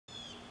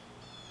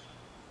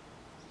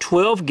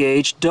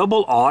12-gauge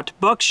double-aught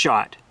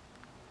buckshot.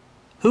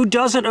 Who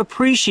doesn't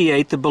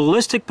appreciate the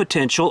ballistic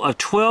potential of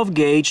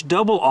 12-gauge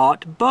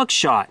double-aught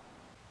buckshot?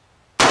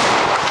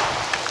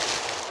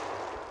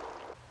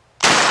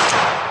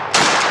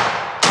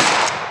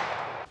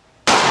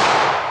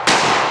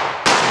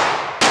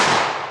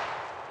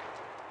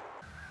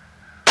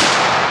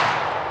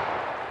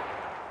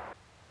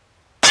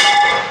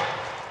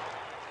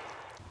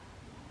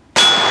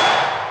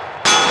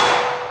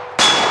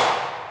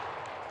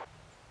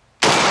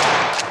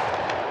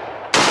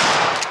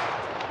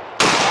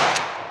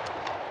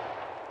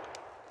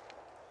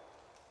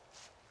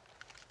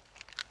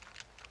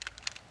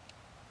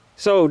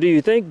 So, do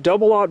you think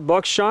double-aught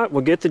buckshot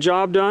will get the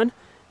job done?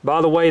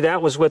 By the way,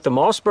 that was with the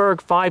Mossberg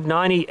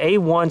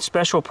 590A1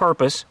 special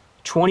purpose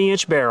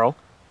 20-inch barrel.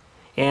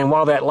 And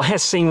while that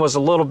last scene was a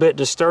little bit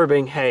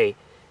disturbing, hey,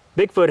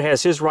 Bigfoot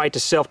has his right to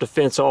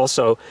self-defense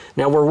also.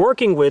 Now we're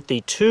working with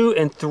the 2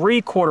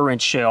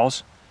 3/4-inch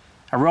shells.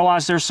 I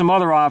realize there's some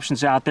other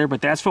options out there, but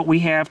that's what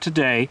we have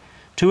today.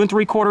 2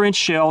 3/4-inch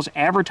shells,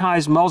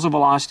 advertised muzzle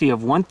velocity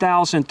of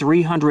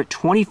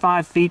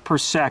 1,325 feet per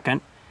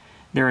second.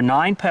 There are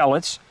 9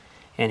 pellets.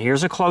 And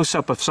here's a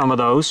close-up of some of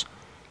those.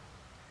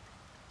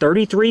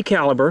 33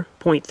 caliber,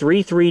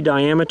 .33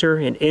 diameter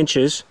in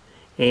inches,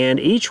 and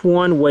each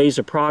one weighs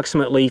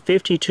approximately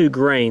 52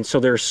 grains, so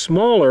they're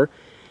smaller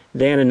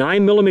than a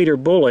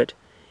 9mm bullet,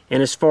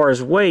 and as far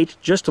as weight,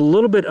 just a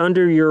little bit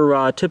under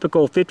your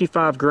typical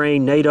 55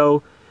 grain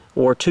NATO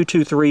or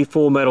 223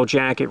 full metal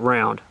jacket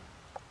round.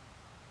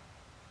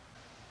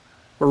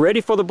 We're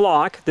ready for the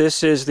block.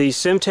 This is the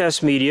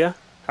SIM-TEST Media.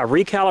 I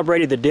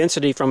recalibrated the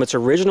density from its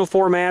original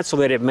format so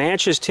that it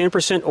matches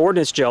 10%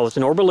 ordnance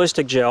gelatin or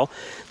ballistic gel.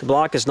 The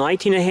block is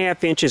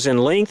 19.5 inches in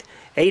length,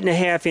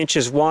 8.5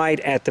 inches wide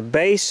at the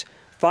base,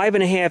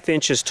 5.5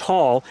 inches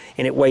tall,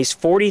 and it weighs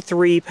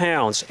 43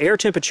 pounds. Air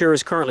temperature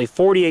is currently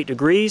 48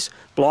 degrees,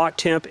 block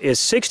temp is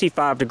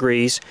 65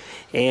 degrees,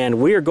 and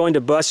we are going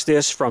to bust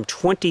this from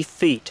 20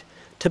 feet,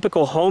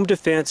 typical home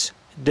defense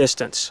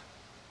distance.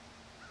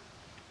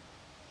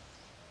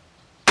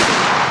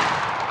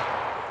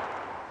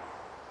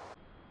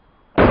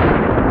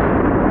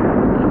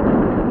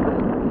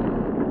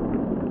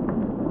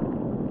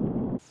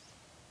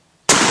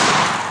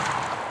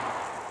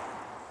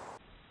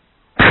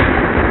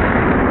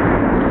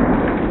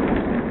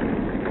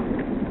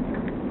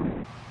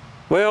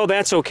 Well,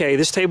 that's okay.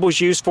 This table is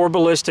used for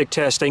ballistic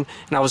testing,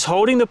 and I was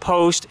holding the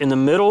post in the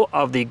middle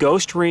of the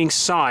ghost ring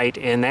sight,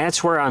 and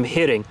that's where I'm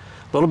hitting. A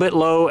little bit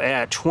low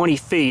at 20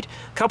 feet.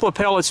 A couple of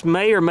pellets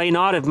may or may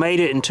not have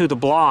made it into the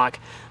block.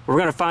 We're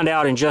going to find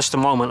out in just a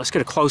moment. Let's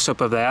get a close-up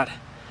of that.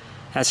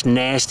 That's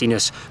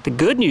nastiness. The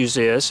good news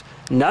is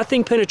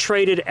nothing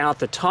penetrated out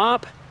the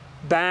top,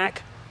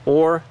 back,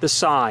 or the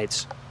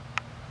sides.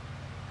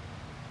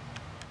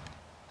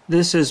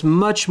 This is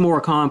much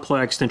more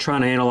complex than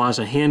trying to analyze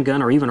a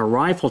handgun or even a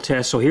rifle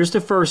test. So here's the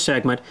first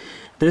segment.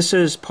 This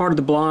is part of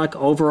the block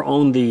over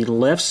on the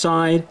left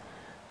side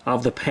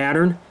of the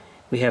pattern.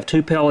 We have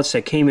 2 pellets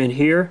that came in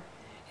here,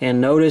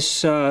 and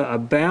notice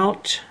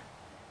about,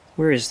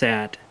 where is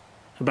that?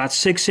 About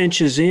 6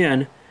 inches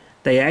in,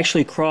 they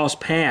actually cross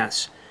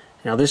paths.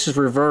 Now this is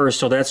reversed,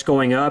 so that's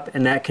going up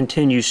and that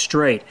continues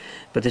straight.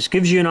 But this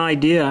gives you an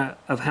idea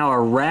of how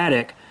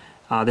erratic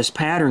this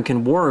pattern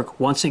can work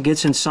once it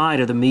gets inside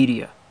of the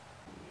media.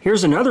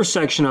 Here's another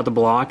section of the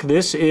block.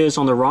 This is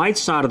on the right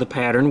side of the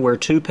pattern where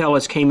 2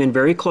 pellets came in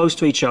very close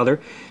to each other,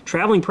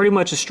 traveling pretty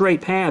much a straight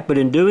path, but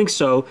in doing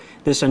so,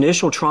 this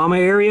initial trauma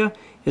area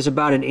is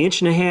about 1.5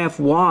 inches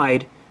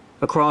wide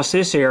across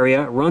this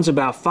area, runs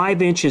about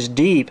 5 inches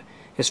deep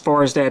as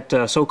far as that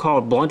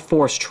so-called blunt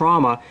force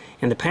trauma,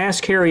 and the paths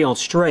carry on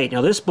straight.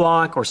 Now this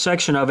block or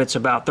section of it's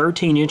about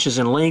 13 inches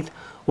in length.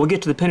 We'll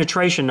get to the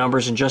penetration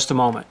numbers in just a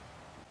moment.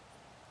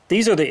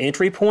 These are the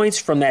entry points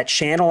from that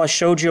channel I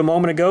showed you a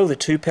moment ago, the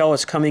 2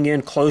 pellets coming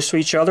in close to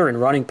each other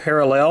and running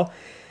parallel.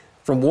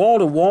 From wall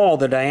to wall,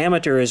 the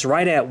diameter is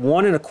right at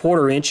 1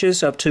 1/4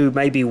 inches up to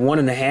maybe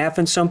 1.5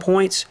 in some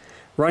points,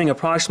 running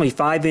approximately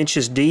 5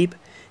 inches deep.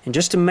 And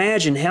just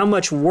imagine how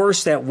much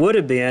worse that would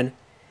have been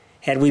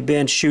had we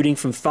been shooting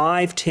from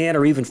 5, 10,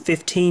 or even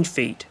 15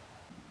 feet.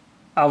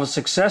 I was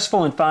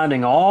successful in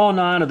finding all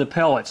 9 of the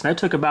pellets. That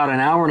took about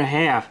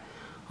 1.5 hours.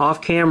 Off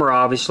camera,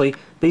 obviously.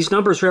 These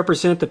numbers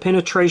represent the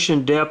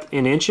penetration depth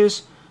in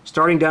inches.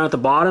 Starting down at the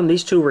bottom,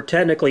 these 2 were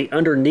technically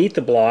underneath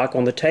the block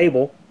on the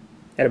table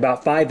at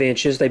about 5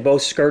 inches. They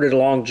both skirted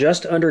along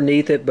just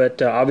underneath it, but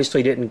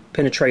obviously didn't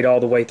penetrate all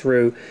the way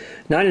through.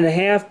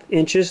 9.5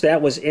 inches, that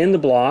was in the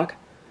block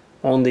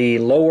on the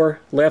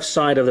lower left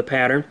side of the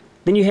pattern.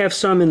 Then you have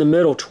some in the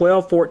middle,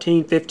 12,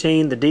 14,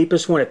 15, the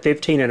deepest one at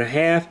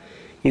 15.5.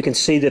 You can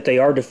see that they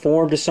are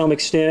deformed to some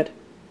extent.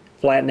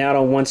 Flatten out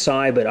on one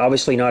side, but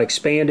obviously not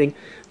expanding.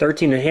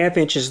 13.5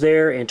 inches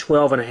there and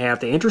 12.5.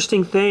 The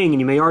interesting thing, and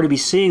you may already be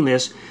seeing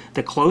this,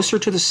 the closer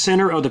to the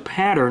center of the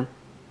pattern,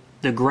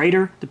 the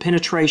greater the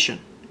penetration.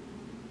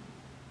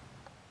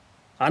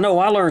 I know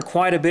I learned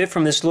quite a bit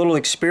from this little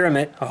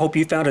experiment. I hope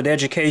you found it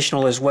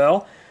educational as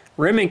well.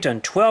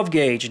 Remington 12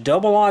 gauge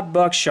double-aught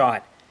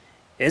buckshot.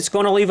 It's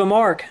going to leave a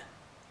mark.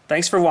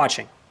 Thanks for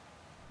watching.